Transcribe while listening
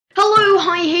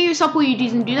Hi, hey, what's up all you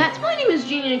dudes and dudettes? My name is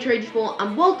Genius84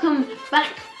 and welcome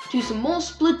back to some more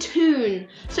Splatoon.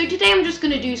 So today I'm just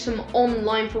going to do some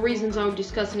online for reasons I'll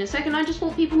discuss in a second. I just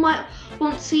thought people might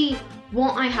want to see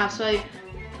what I have. So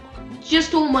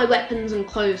just all my weapons and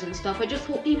clothes and stuff. I just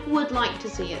thought people would like to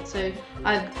see it. So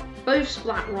I have both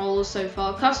splat rollers so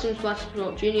far, custom splash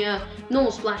shot junior,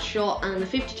 normal splash shot, and the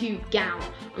 52 gal.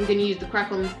 I'm going to use the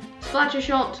crack on splatter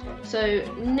shot. So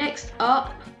next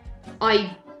up,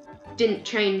 I didn't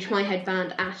change my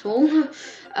headband at all.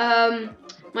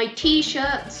 My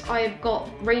t-shirts, I've got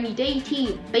rainy day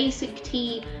tee, basic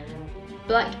tee,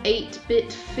 black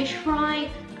 8-bit fish fry,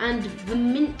 and the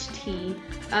mint tee.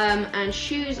 And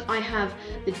shoes, I have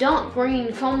the dark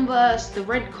green Converse, the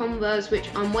red Converse, which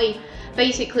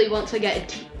basically once I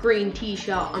get a green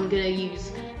t-shirt, I'm gonna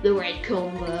use the red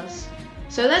Converse.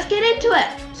 So let's get into it.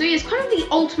 So yes, kind of the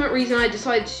ultimate reason I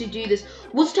decided to do this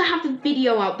was to have the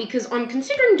video out because I'm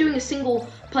considering doing a single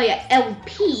player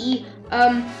LP,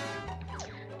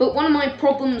 but one of my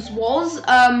problems was,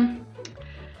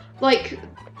 like,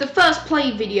 the first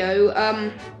play video,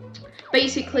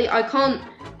 basically I can't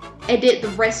edit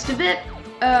the rest of it,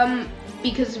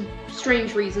 because of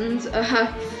strange reasons,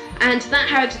 and that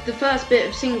had the first bit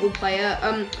of single player.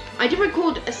 I did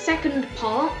record a second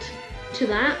part to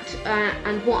that,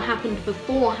 and what happened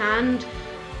beforehand,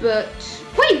 but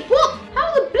wait, what?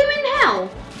 How the blue in hell?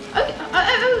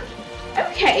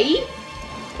 Okay.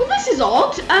 Well, this is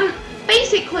odd.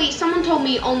 Basically, someone told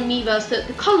me on Miiverse that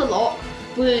the color lock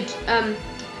would,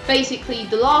 basically,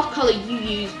 the last color you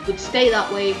used would stay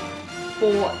that way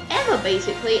forever,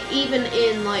 basically, even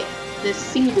in, like, the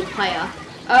single player.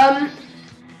 And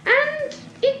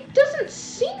it doesn't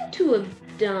seem to have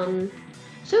done.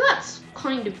 So that's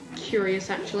kind of curious,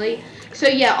 actually. So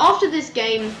yeah, after this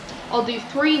game, I'll do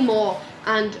 3 more,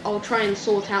 and I'll try and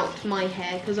sort out my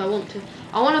hair because I want to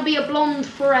be a blonde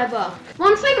forever.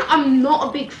 One thing I'm not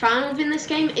a big fan of in this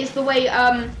game is the way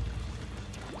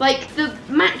like the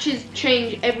matches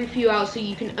change every few hours, so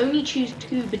you can only choose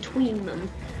 2 between them.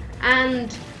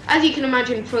 And as you can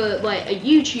imagine, for like a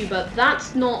YouTuber,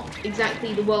 that's not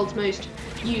exactly the world's most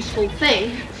useful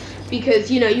thing, because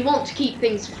you know you want to keep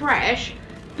things fresh.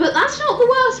 But that's not the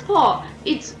worst part.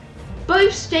 It's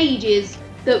both stages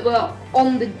that were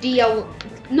on the demo.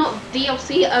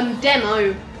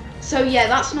 So yeah,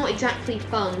 that's not exactly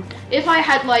fun. If I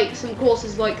had like some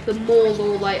courses like the mall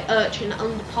or like Urchin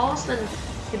Underpass, then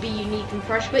it'd be unique and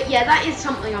fresh. But yeah, that is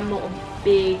something I'm not a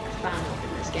big fan of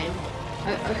in this game.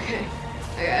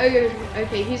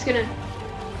 Okay, who's gonna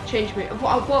change me?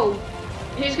 Whoa,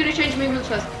 who's gonna change movements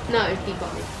first? No, he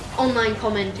got me. Online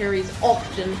commentaries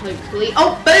often, hopefully.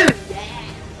 Oh, boom!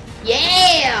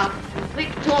 Yeah!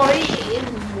 Victory is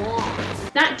won.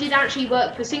 That did actually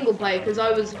work for single player because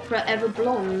I was forever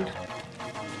blonde.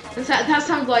 That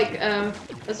sounds like a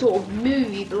sort of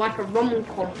movie, like a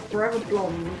rom-com, Forever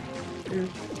Blonde in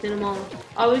cinema.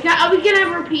 Are we gonna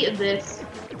have a repeat of this?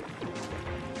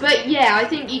 But yeah, I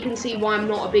think you can see why I'm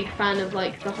not a big fan of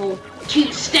like the whole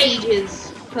 2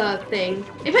 stages per thing.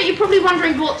 In fact, you're probably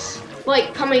wondering what's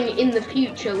like coming in the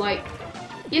future. Like,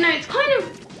 you know, it's kind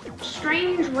of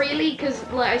strange really, because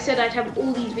like I said, I'd have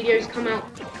all these videos come out,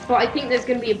 but I think there's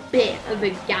going to be a bit of a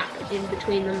gap in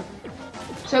between them.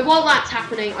 So while that's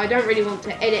happening, I don't really want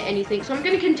to edit anything, so I'm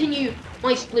going to continue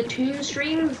my Splatoon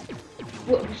streams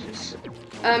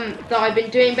that I've been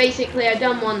doing. Basically, I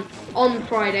done one on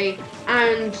Friday,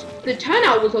 and the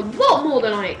turnout was a lot more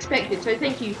than I expected, so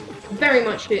thank you very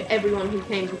much to everyone who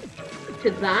came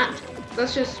to that.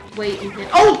 Let's just wait and hit.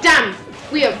 Oh damn!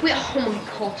 Oh my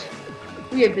god,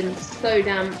 we have been so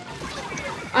damn.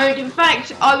 In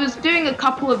fact, I was doing a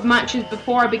couple of matches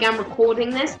before I began recording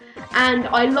this, and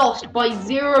I lost by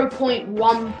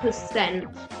 0.1%.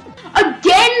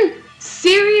 Again?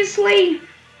 Seriously?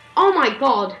 Oh my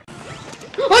god.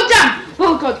 Oh damn!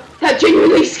 Oh god, that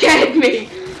genuinely scared me.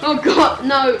 Oh god,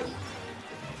 no.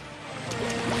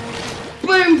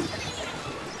 Boom.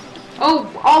 Oh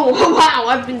wow,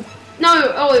 I've been.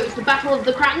 No, oh, it was the Battle of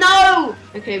the Crown. No!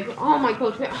 Okay, oh my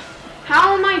god.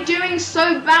 How am I doing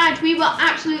so bad? We were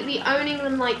absolutely owning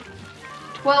them like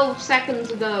 12 seconds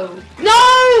ago.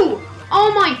 No!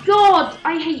 Oh my god!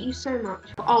 I hate you so much.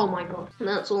 Oh my god.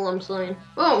 That's all I'm saying.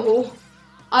 Oh,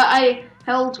 I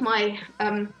held my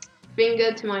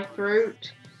finger to my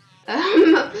throat.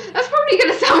 That's probably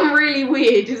gonna sound really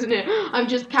weird, isn't it? I'm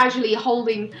just casually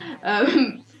holding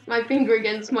my finger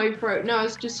against my throat. No,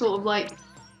 it's just sort of like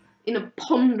in a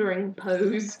pondering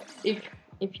pose, if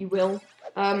you will.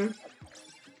 And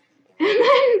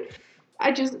then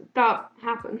that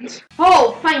happened.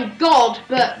 Oh, thank God!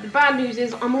 But the bad news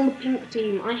is I'm on the pink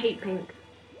team. I hate pink.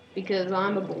 because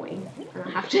I'm a boy and I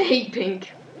have to hate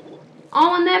pink.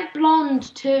 Oh, and they're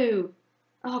blonde too.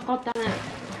 Oh, god damn it.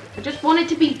 I just wanted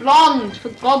to be blonde, for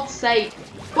God's sake.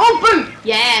 Oh, boom!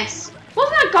 Yes!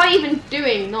 What's that guy even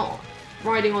doing? Not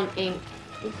riding on ink.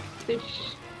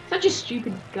 Such a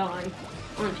stupid guy,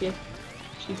 aren't you?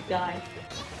 Stupid guy.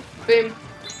 Boom.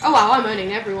 Oh wow, I'm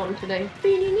owning everyone today.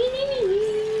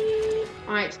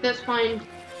 Alright, so let's find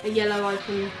a yellow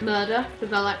item, murder,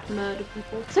 because I like to murder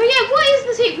people. So yeah, what is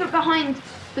the secret behind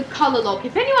the colour lock?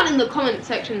 If anyone in the comment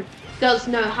section does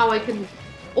know how I can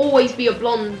always be a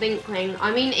blonde Vinkling.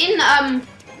 I mean, in,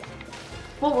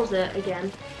 what was it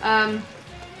again?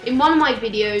 In one of my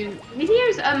videos,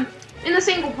 in the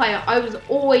single player, I was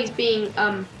always being,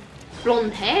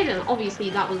 blonde haired, and obviously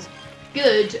that was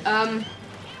good,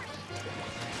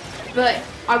 but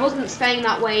I wasn't staying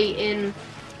that way in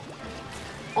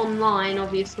online,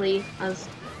 obviously, as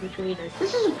I'm sure you know.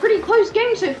 This is a pretty close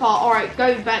game so far. Alright,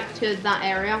 go back to that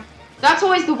area. That's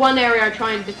always the one area I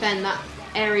try and defend, that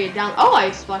area down. Oh, I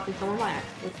splattered someone by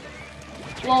accident.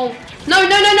 Lol. No, no,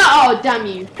 no, no! Oh, damn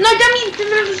you. No, damn you!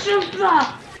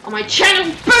 On my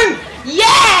channel, boom!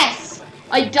 Yes!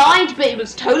 I died, but it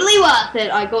was totally worth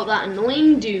it. I got that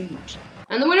annoying dude.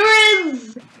 And the winner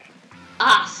is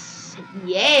us.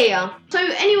 Yeah. So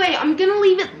anyway, I'm gonna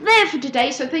leave it there for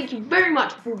today. So thank you very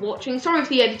much for watching. Sorry if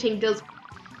the editing does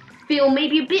feel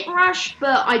maybe a bit rushed,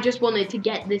 but I just wanted to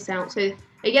get this out. So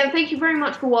again, thank you very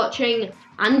much for watching,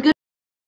 and good.